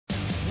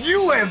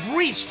You have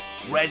reached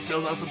Red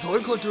Steele's Awesome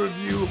Toy Collector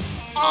Review.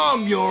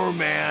 I'm your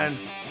man,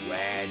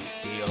 Red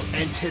Steele.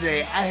 And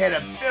today I had a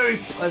very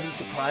pleasant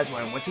surprise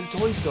when I went to the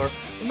toy store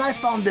and I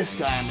found this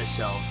guy on the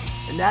shelves.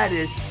 And that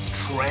is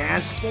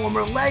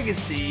Transformer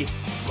Legacy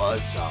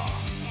Buzzsaw.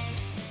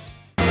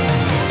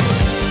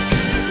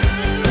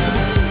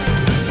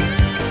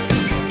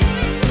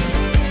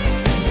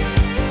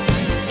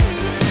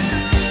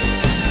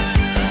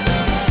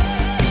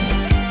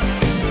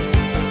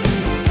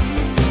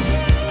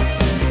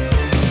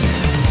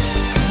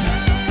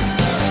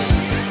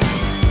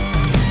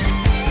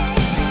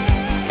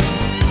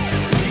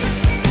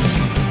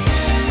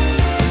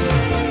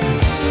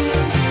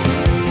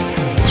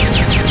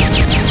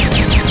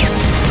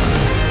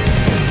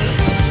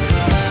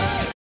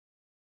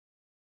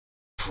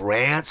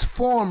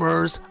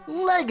 Transformers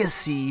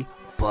Legacy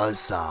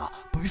Buzzsaw.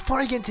 But before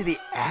I get into the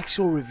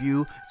actual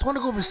review, I just want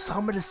to go over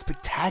some of the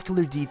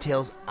spectacular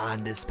details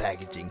on this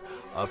packaging.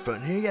 Up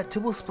front here, you have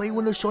typical display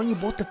windows showing you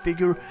both the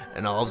figure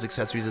and all of its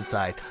accessories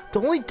inside.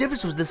 The only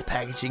difference with this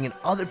packaging and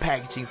other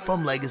packaging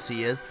from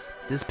Legacy is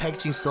this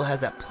packaging still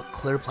has that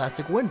clear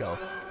plastic window,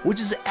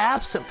 which is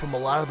absent from a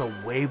lot of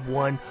the Wave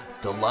 1,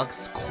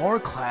 Deluxe, Core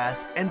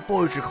Class, and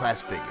Voyager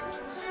Class figures.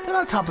 Then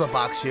on top of the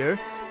box here,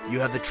 you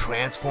have the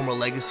Transformer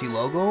Legacy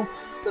logo.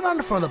 Then on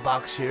the front of the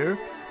box here,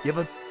 you have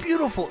a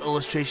beautiful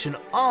illustration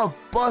of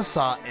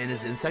Buzzsaw in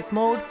his insect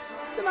mode.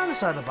 Then on the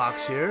side of the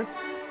box here,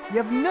 you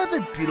have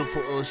another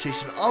beautiful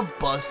illustration of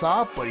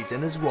Buzzsaw, but he's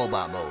in his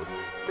robot mode.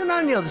 Then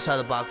on the other side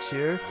of the box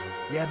here,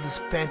 you have this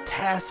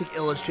fantastic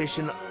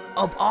illustration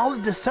of all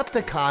the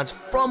Decepticons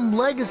from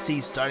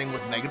Legacy, starting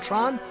with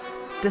Megatron,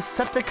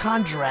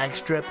 Decepticon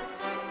Dragstrip,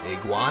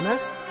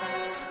 Iguanas,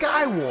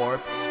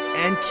 Skywarp,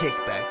 and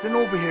Kickback. Then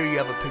over here you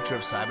have a picture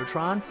of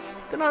Cybertron.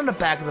 Then on the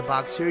back of the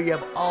box here you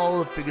have all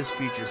the figures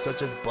featured,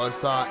 such as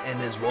Buzzsaw in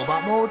his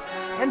robot mode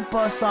and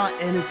Buzzsaw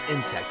in his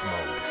insect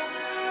mode.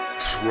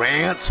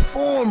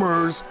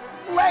 Transformers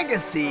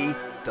Legacy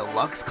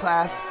Deluxe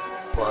Class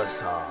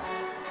Buzzsaw.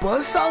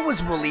 Buzzsaw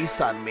was released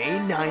on May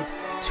 9th,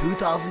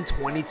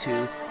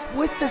 2022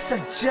 with the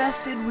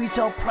suggested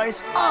retail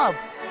price of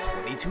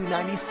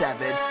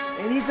 $22.97,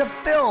 and he's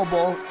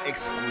available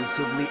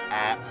exclusively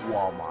at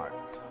Walmart.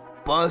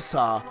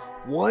 Buzzsaw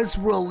was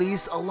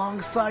released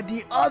alongside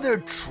the other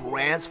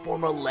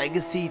Transformer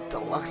Legacy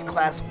Deluxe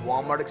Class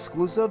Walmart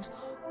exclusives,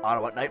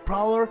 Autobot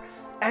Nightprowler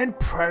and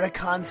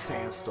Predacon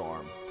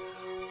Sandstorm.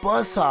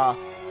 Buzzsaw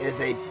is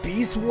a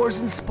Beast Wars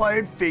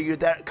inspired figure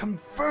that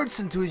converts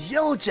into his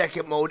Yellow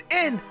Jacket mode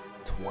in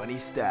 20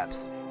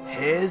 steps.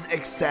 His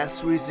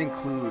accessories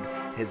include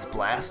his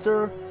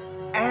blaster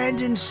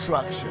and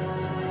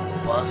instructions.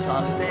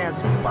 Buzzsaw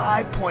stands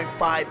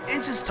 5.5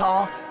 inches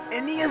tall,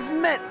 and he is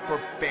meant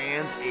for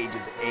fans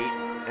ages 8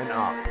 and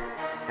up.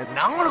 And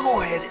now I'm going to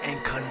go ahead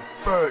and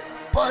convert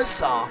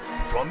Buzzsaw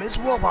from his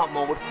robot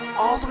mode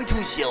all the way to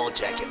his Yellow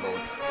Jacket mode.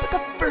 But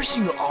the first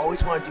thing you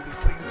always want to do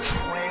before you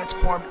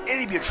transform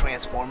any of your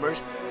Transformers,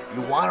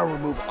 you want to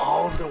remove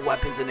all of their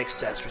weapons and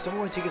accessories. So I'm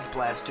going to take his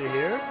blaster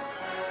here.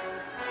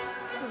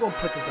 I'm going to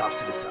put this off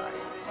to the side.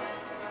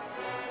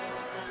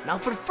 Now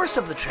for the first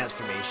step of the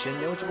transformation,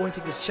 you're going to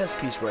take this chest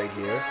piece right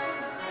here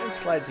and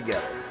slide it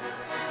together.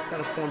 Kind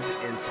of forms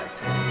an insect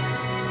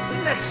head.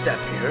 The next step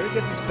here, you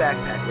get this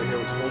backpack right here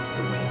which holds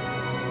the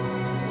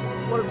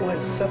wings. You want to go ahead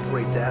and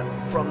separate that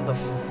from the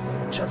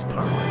chest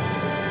part right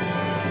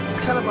here.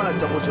 It's kind of on a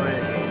double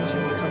jointed hinge. You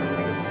want to kind of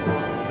make it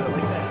form a little bit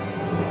like that.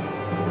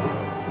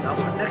 Now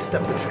for the next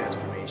step of the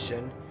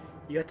transformation,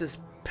 you got this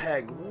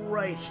peg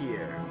right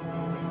here.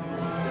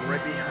 And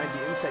right behind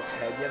the insect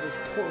head, you have this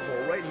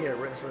porthole right here,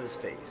 right in front of his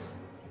face.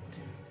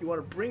 You want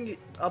to bring it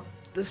up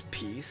this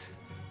piece.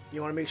 You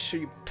want to make sure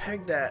you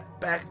peg that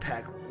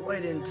backpack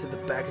right into the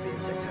back of the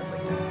insect head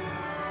like that.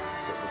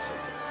 So it looks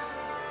like this.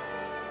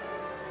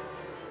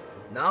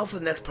 Now for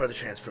the next part of the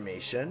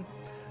transformation.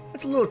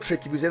 It's a little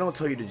tricky because they don't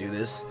tell you to do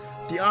this.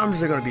 The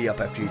arms are going to be up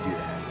after you do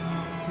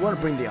that. You want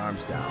to bring the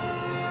arms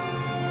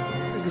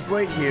down. Because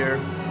right here,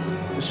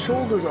 the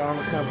shoulders are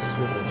on kind of a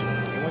swivel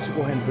joint. You want to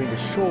go ahead and bring the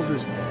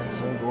shoulders in.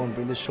 So I'm going to go and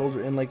bring the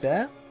shoulder in like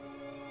that.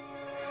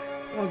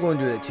 I'm going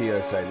to do that to the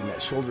other side. Bring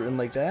that shoulder in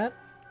like that.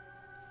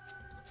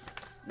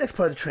 Next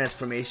part of the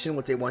transformation,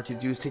 what they want you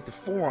to do is take the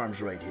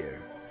forearms right here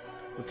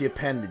with the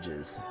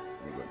appendages.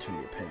 You're going to turn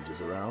the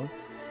appendages around.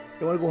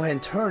 You want to go ahead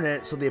and turn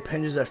it so the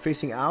appendages are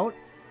facing out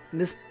and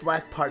this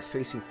black part's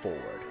facing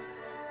forward.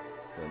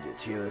 I'm going to do it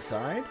to the other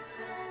side.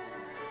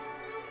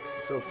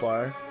 So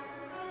far,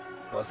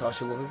 Buzzsaw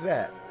should look like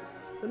that.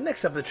 The next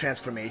step of the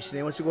transformation,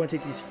 they want you to go ahead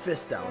and take these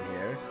fists down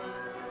here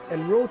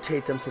and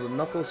rotate them so the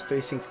knuckles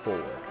facing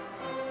forward.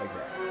 Like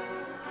that.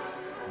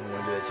 I'm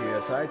going to do it to the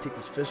other side. Take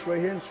this fist right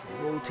here and just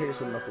rotate it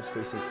so the knuckles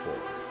facing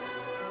forward.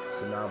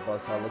 So now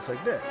Buzzsaw looks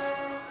like this.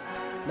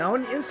 Now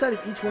on the inside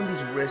of each one of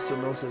these wrists, you'll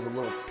notice there's a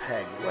little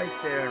peg right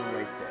there and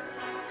right there.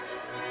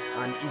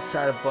 On each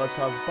side of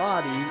Buzzsaw's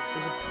body,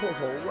 there's a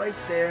porthole right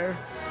there.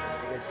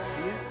 You guys can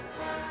see it?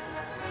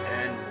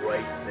 And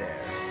right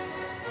there.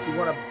 You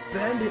want to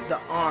bend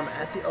the arm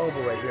at the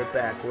elbow right here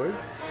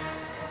backwards.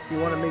 you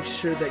want to make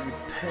sure that you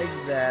peg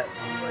that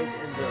right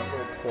in the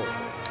little porthole,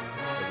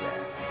 like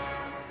that.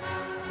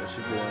 So it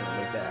should go in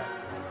like that.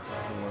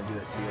 You want to do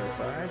that to the other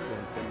side, go ahead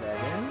and pin that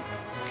in.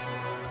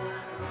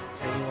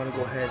 And you want to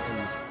go ahead and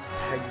just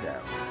peg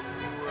that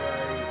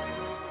right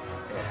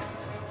in,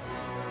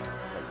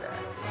 like that.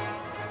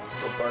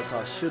 So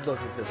Buzzsaw should look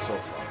like this so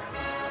far.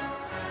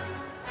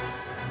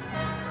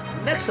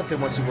 Next up,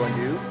 what you want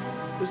to do,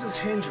 there's this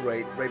hinge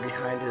right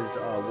behind his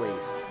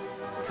waist.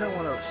 You kind of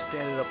want to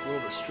stand it up a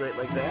little bit straight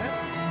like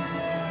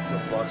that. So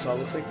Buzzsaw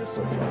looks like this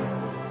so far.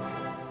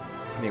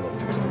 Let me go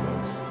fix the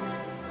wings.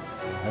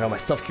 I know my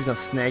stuff keeps on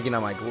snagging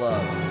on my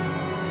gloves.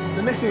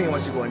 The next thing I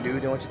want you to go and do,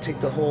 I want you to take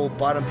the whole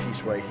bottom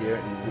piece right here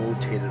and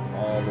rotate it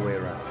all the way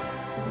around. So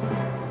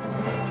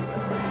I'm going to do that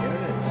right here,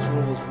 and it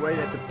swivels right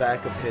at the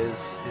back of his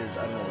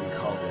I don't know what we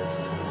call this.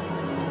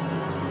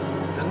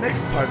 The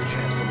next part of the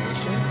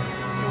transformation,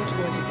 I want you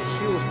to go and take the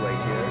heels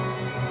right here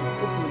and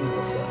flip them into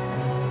the foot.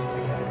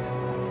 Like that.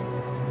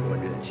 You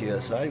want to do that to the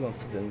other side, you want to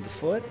flip it into the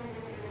foot.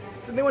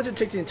 Then they want you to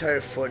take the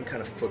entire foot and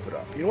kind of flip it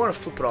up. You don't want to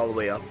flip it all the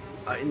way up.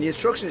 In the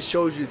instruction it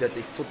shows you that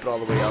they flip it all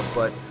the way up,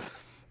 but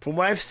from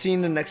what I've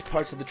seen, the next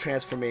parts of the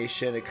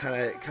transformation, it kind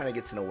of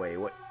gets in the way.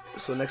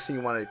 So next thing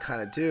you want to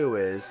kind of do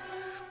is,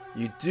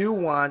 you do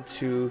want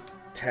to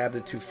tab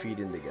the 2 feet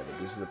in together.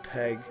 This is the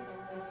peg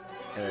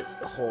and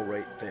the hole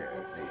right there.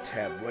 They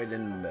tab right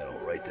in the middle,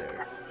 right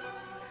there.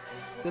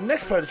 The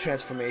next part of the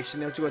transformation,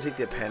 now you're going to take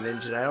the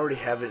appendage, and I already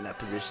have it in that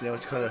position. Now you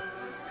kind of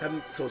have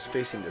it so it's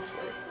facing this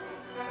way,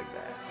 like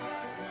that.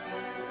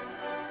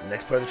 The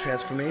next part of the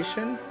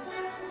transformation,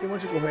 I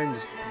want you to go ahead and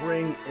just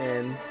bring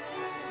in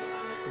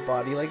the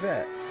body like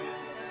that.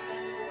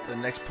 The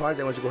next part,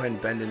 I want you to go ahead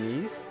and bend the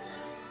knees.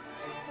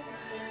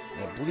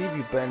 And I believe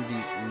you bend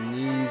the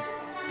knees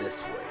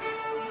this way,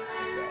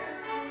 like that.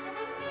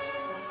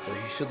 So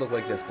he should look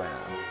like this by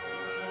now.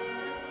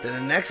 Then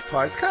the next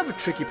part, it's kind of a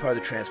tricky part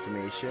of the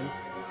transformation.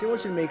 They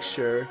want you to make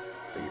sure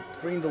that you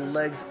bring the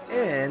legs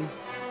in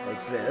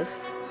like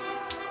this.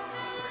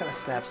 It kind of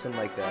snaps in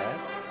like that.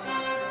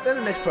 Then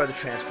the next part of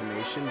the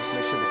transformation is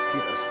make sure the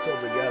feet are still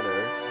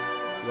together.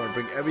 You want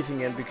to bring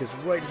everything in because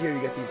right here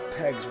you got these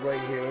pegs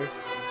right here.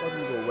 Want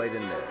them to go right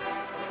in there.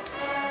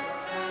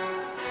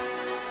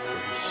 So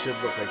he should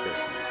look like this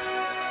now.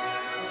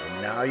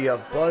 And now you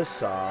have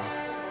Buzzsaw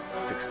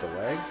fix the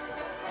legs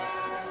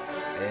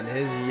and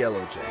his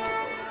yellow jacket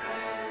mode.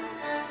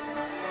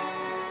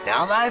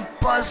 Now that I have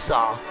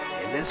Buzzsaw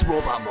in this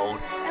robot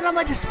mode and on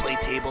my display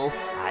table,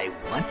 I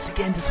once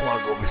again just want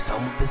to go over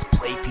some of his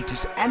play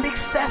features and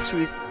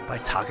accessories by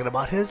talking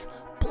about his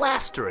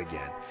blaster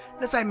again.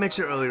 And as I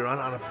mentioned earlier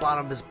on the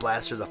bottom of his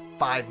blaster is a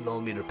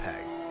 5mm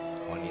peg.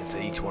 On the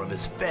inside each one of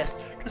his fists,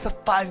 there's a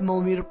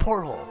 5mm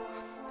porthole.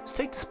 Just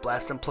take this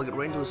blaster and plug it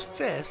right into his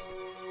fist,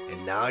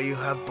 and now you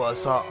have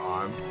Buzzsaw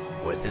armed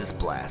with his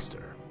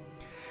blaster.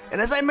 And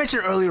as I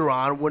mentioned earlier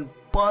on, when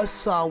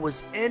Buzzsaw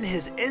was in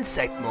his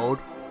insect mode,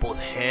 both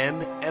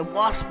him and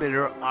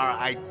Waspinator are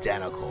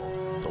identical.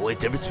 The only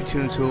difference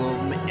between the two of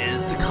them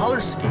is the color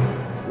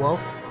scheme. Well,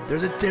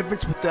 there's a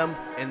difference with them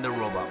in the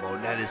robot mode,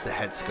 and that is the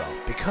head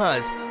sculpt.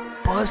 Because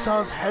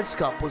Buzzsaw's head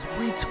sculpt was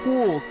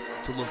retooled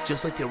to look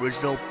just like the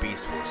original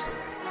Beast Wars story.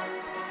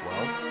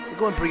 Well, we're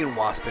going to bring in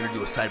Waspinator and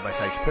do a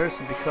side-by-side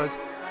comparison because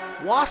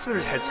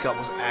Waspinator's head sculpt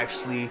was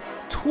actually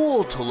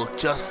tooled to look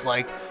just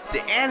like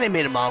the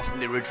animated model from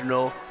the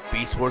original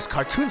Beast Wars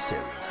cartoon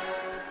series.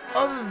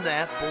 Other than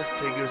that, both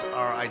figures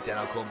are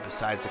identical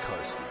besides the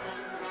color scheme.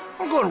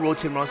 I'm going to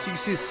rotate them around so you can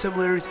see the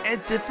similarities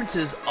and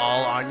differences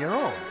all on your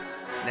own.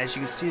 And as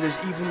you can see, there's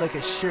even like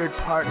a shared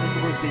part. Look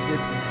at what they did.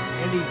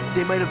 And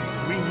they might have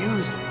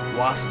reused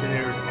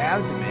Waspinator's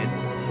abdomen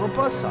for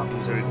Buzzsaw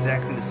because they're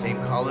exactly the same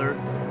color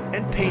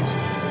and paint scheme.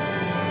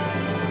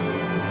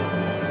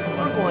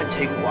 I'm going to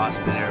take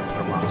Waspinator and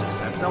put him off to the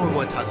side because now we're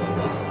going to talk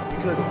about Buzzsaw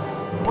because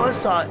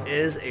Buzzsaw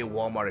is a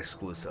Walmart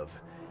exclusive.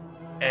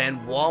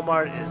 And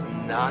Walmart is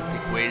not the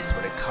greatest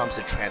when it comes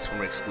to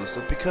Transformer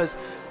exclusive because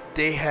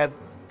they have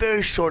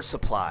very short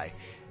supply.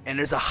 And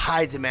there's a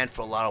high demand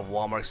for a lot of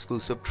Walmart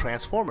exclusive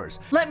Transformers.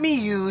 Let me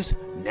use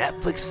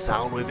Netflix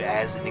Soundwave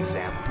as an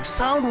example. Because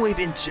Soundwave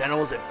in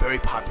general is a very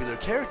popular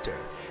character.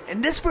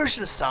 And this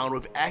version of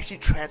Soundwave actually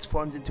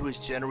transformed into his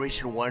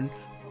Generation 1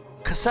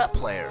 cassette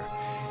player.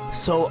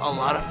 So a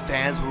lot of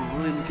fans were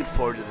really looking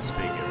forward to this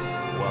figure.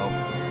 Well,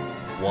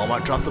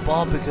 Walmart dropped the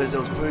ball because it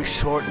was very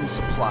short in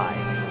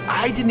supply.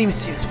 I didn't even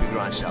see this figure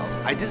on shelves.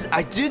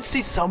 I did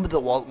see some of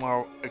the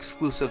Walmart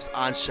exclusives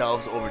on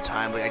shelves over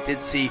time. Like I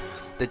did see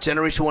the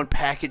Generation 1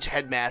 package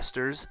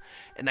Headmasters,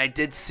 and I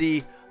did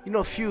see,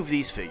 a few of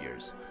these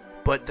figures,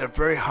 but they're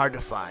very hard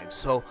to find.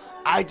 So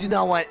I do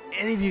not want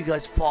any of you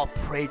guys to fall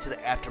prey to the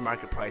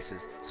aftermarket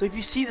prices. So if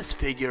you see this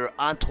figure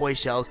on toy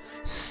shelves,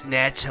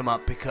 snatch him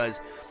up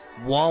because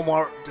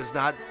Walmart does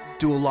not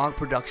do a long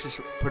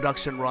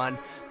production run.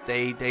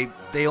 They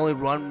only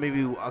run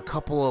maybe a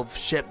couple of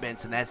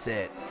shipments and that's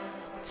it.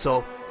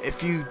 So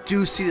if you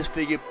do see this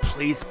figure,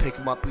 please pick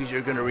him up because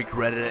you're going to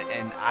regret it,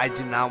 and I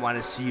do not want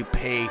to see you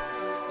pay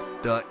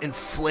the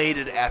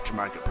inflated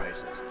aftermarket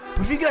prices.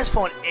 But if you guys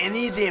found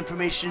any of the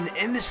information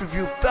in this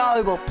review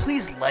valuable,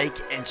 please like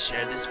and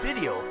share this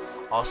video.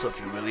 Also, if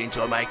you really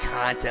enjoy my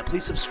content,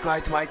 please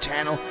subscribe to my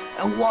channel,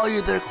 and while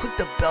you're there, click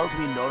the bell to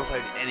be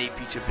notified of any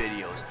future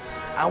videos.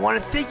 I want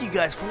to thank you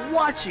guys for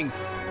watching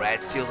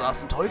Steele's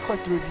Awesome Toy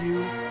Collector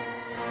Review.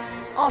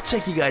 I'll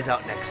check you guys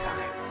out next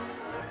time.